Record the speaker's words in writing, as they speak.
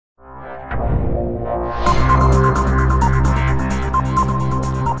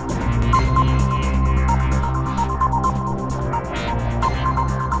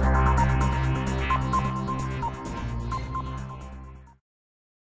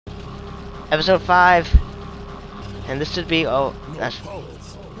Episode 5. And this should be, oh, that's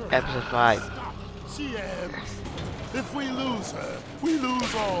episode 5. She ends. If we lose her, we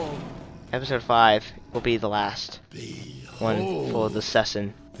lose all. Episode 5 will be the last one for the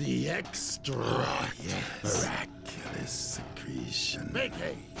session. The extra miraculous secretion. Make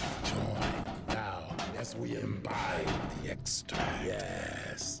haste. Join now as we imbibe the extra.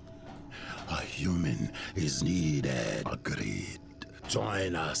 Yes. A human is needed. Agreed.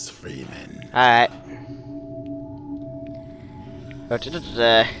 Join us, Freeman. Alright.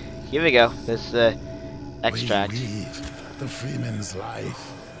 Here we go. This extract. We leave the Freeman's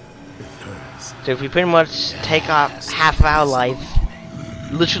life with hers. So if we pretty much take off half of our life,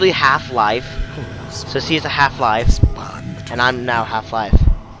 literally half life. So she's a half life, and I'm now half life.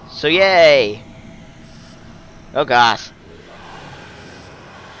 So yay! Oh gosh.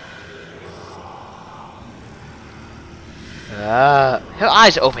 Her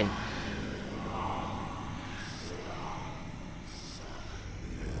eyes open.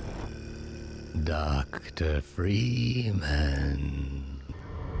 Dr. Freeman.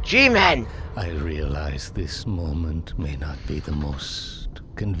 G-Man! I realize this moment may not be the most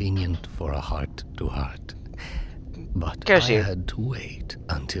convenient for a heart-to-heart, but I had to wait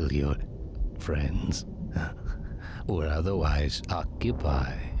until your friends were otherwise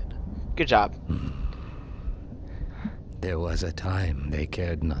occupied. Good job. There was a time they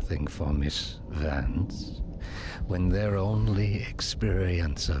cared nothing for Miss Vance, when their only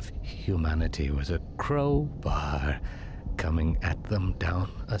experience of humanity was a crowbar coming at them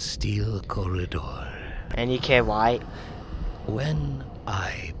down a steel corridor. And you care why? When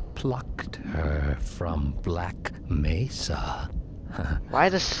I plucked her from Black Mesa, why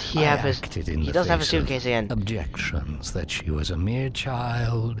does he have his... He does have a suitcase again. Objections that she was a mere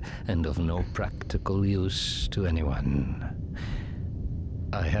child and of no practical use to anyone.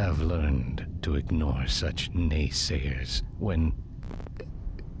 I have learned to ignore such naysayers when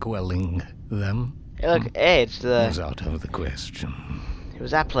quelling them. Hey, look, hey, it's the... was out of the question. It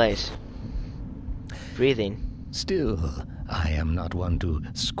was that place. Breathing. Still, I am not one to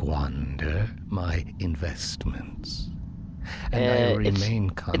squander my investments. And I remain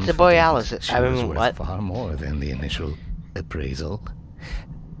confident it's a Borealis. she was worth far more than the initial appraisal.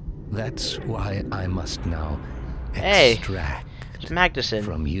 That's why I must now extract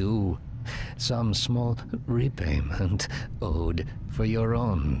from you some small repayment owed for your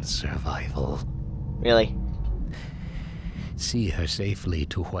own survival. Really? See her safely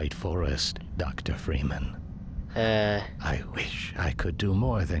to White Forest, Dr. Freeman. I wish I could do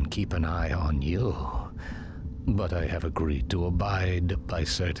more than keep an eye on you. But I have agreed to abide by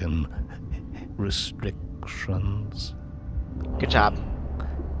certain restrictions. Good job.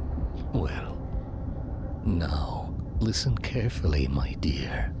 Well, now, listen carefully, my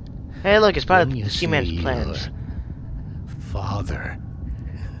dear. Hey, look, it's part of the G-Man's plans. Father,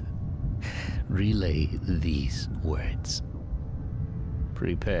 relay these words.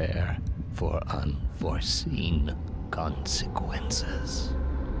 Prepare for unforeseen consequences.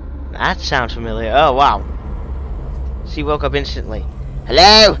 That sounds familiar. Oh, wow. She woke up instantly.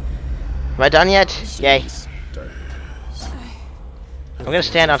 Hello? Am I done yet? Yay. I'm gonna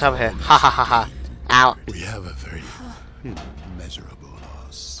stand on top of her. Ha ha ha ha. Ow. We have a very immeasurable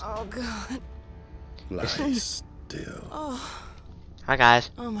loss. Oh god. Lie still. Oh. Hi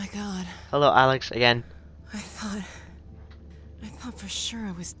guys. Oh my god. Hello, Alex again. I thought for sure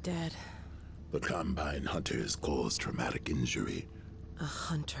I was dead. The Combine hunters caused traumatic injury. A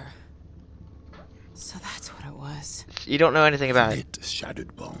hunter. So that's what it was. You don't know anything about it.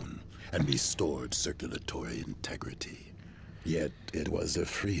 Shattered bone and restored circulatory integrity. Yet it was a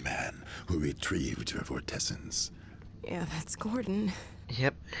free man who retrieved your vortessence. Yeah, that's Gordon.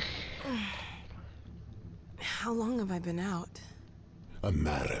 Yep. How long have I been out? A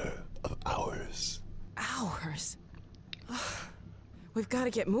matter of hours. Hours? Ugh. We've got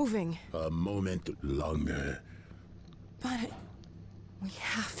to get moving. A moment longer. But we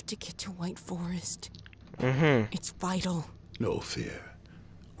have to get to White Forest. It's vital. No fear.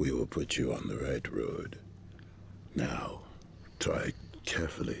 We will put you on the right road. Now, try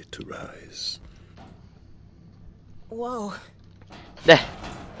carefully to rise. Whoa. I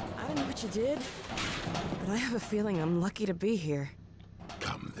don't know what you did, but I have a feeling I'm lucky to be here.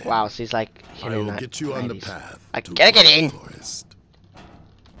 Come then. Wow, she's like... I will get you on the path. I gotta get in. Forest.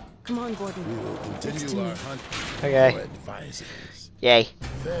 Come on, Gordon. We will continue our hunt. Okay. For advisors. Yay.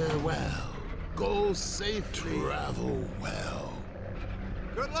 Farewell. Go safely. Travel well.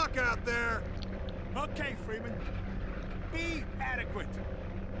 Good luck out there. Okay, Freeman. Be adequate.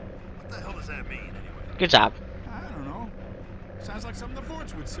 What the hell does that mean, anyway? Good job. I don't know. Sounds like something the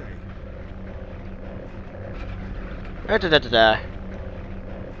Forts would say.